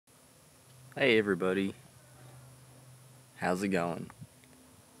Hey everybody, how's it going?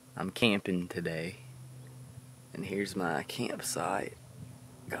 I'm camping today, and here's my campsite.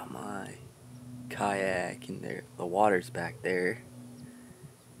 Got my kayak in there, the water's back there,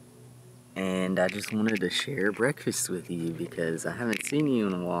 and I just wanted to share breakfast with you because I haven't seen you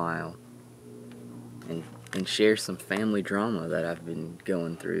in a while, and share some family drama that I've been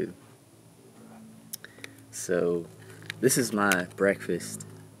going through. So, this is my breakfast.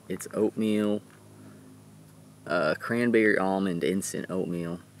 It's oatmeal, cranberry almond instant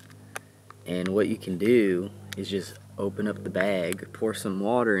oatmeal. And what you can do is just open up the bag, pour some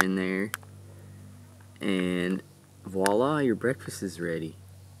water in there, and voila, your breakfast is ready.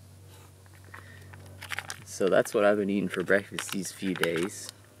 So that's what I've been eating for breakfast these few days.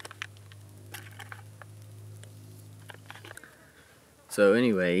 So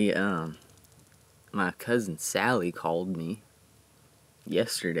anyway, my cousin Sally called me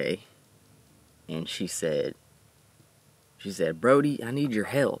yesterday, and she said, Brody, I need your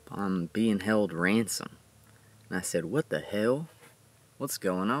help. I'm being held ransom. And I said, what the hell? What's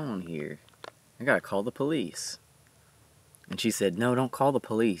going on here? I gotta call the police. And she said, no, don't call the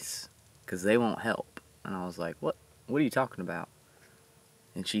police, because they won't help. And I was like, what are you talking about?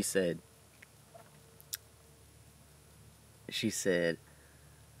 And she said,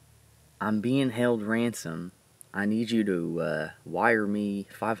 I'm being held ransom. I need you to wire me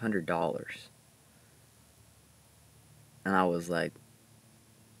 $500. And I was like,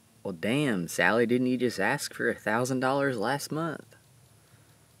 well, damn, Sally, didn't you just ask for $1,000 last month?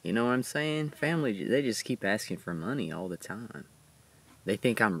 You know what I'm saying? Family, they just keep asking for money all the time. They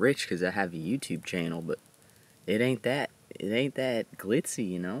think I'm rich because I have a YouTube channel, but it ain't that glitzy,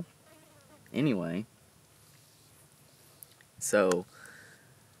 you know? Anyway, so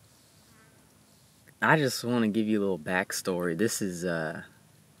I just want to give you a little backstory. This is,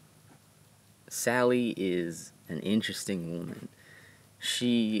 Sally is an interesting woman.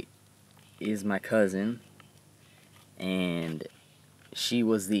 She is my cousin, and she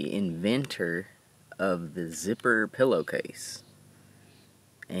was the inventor of the zipper pillowcase.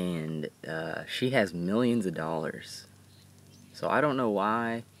 And she has millions of dollars. So I don't know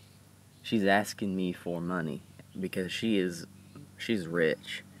why she's asking me for money, because she's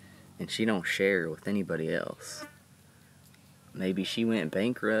rich and she don't share with anybody else. Maybe she went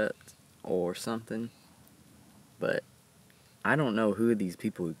bankrupt or something, but I don't know who are these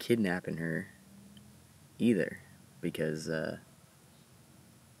people who kidnapping her either, because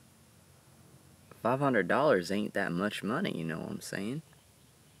 $500 ain't that much money, you know what I'm saying?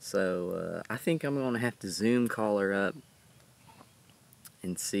 So I think I'm gonna have to Zoom call her up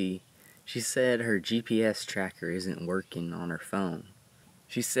and see. She said her GPS tracker isn't working on her phone.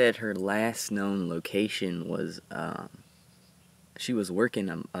 She said her last known location was, she was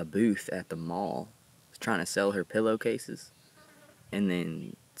working a booth at the mall, trying to sell her pillowcases, and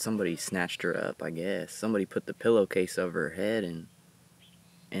then somebody snatched her up, I guess. Somebody put the pillowcase over her head,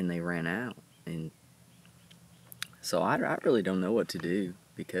 and they ran out. And so I really don't know what to do,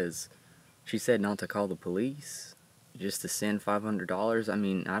 because she said not to call the police, just to send $500. I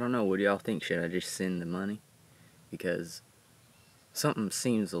mean, I don't know. What do y'all think? Should I just send the money? Because something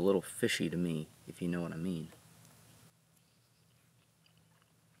seems a little fishy to me, if you know what I mean.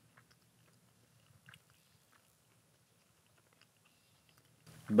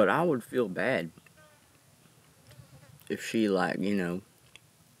 But I would feel bad if she, like, you know,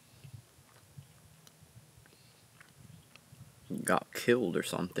 got killed or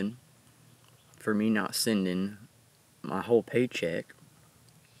something for me not sending my whole paycheck.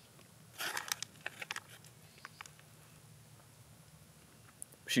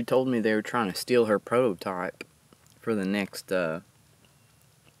 She told me they were trying to steal her prototype for the next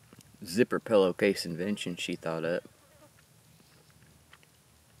zipper pillowcase invention she thought up.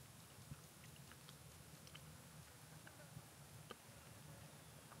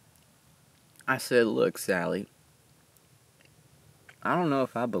 I said, look, Sally, I don't know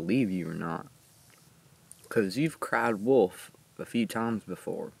if I believe you or not, 'cause you've cried wolf a few times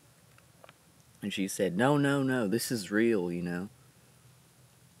before. And she said, no, no, no, this is real, you know.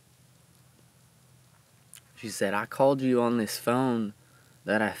 She said, I called you on this phone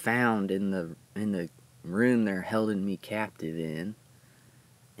that I found in the room they're holding me captive in,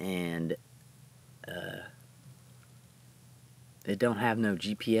 and it don't have no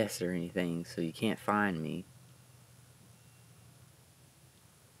GPS or anything, so you can't find me.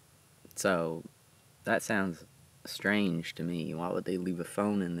 So that sounds strange to me. Why would they leave a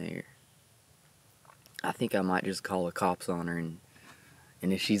phone in there? I think I might just call the cops on her, and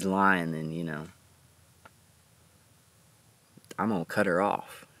if she's lying, then, you know, I'm gonna cut her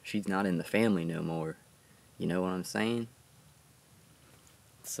off. she's not in the family no more. You know what I'm saying?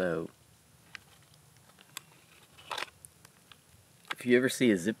 So, if you ever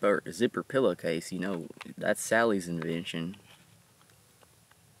see a zipper pillowcase, you know that's Sally's invention.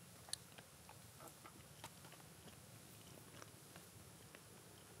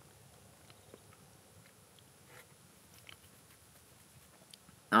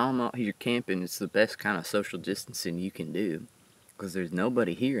 I don't know, you're camping, it's the best kind of social distancing you can do. Because there's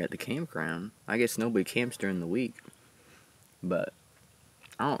nobody here at the campground. I guess nobody camps during the week. But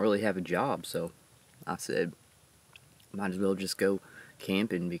I don't really have a job, so I said, might as well just go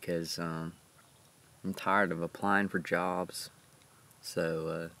camping because I'm tired of applying for jobs.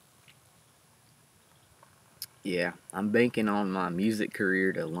 So, yeah, I'm banking on my music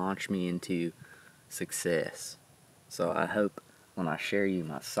career to launch me into success. So I hope when I share you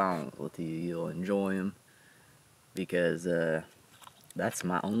my songs with you, you'll enjoy them because that's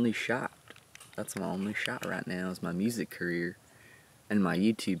my only shot. That's my only shot right now is my music career and my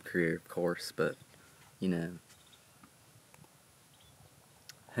YouTube career, of course. But you know,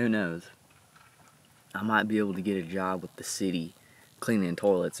 who knows? I might be able to get a job with the city cleaning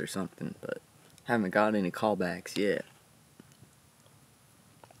toilets or something, but haven't got any callbacks yet.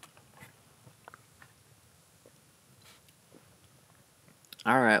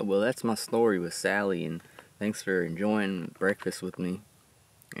 Alright, well, that's my story with Sally, and thanks for enjoying breakfast with me.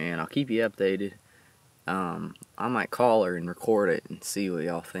 And I'll keep you updated. I might call her and record it and see what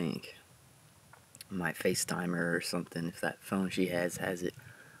y'all think. I might FaceTime her or something if that phone she has it.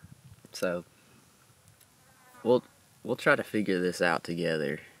 So, we'll, we'll try to figure this out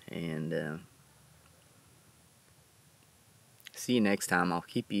together, and see you next time. I'll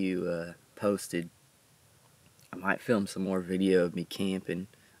keep you posted. I might film some more video of me camping,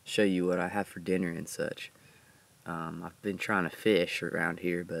 show you what I have for dinner and such. I've been trying to fish around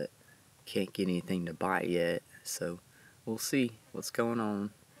here, but can't get anything to bite yet, so we'll see what's going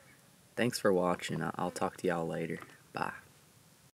on. Thanks for watching. I'll talk to y'all later. Bye.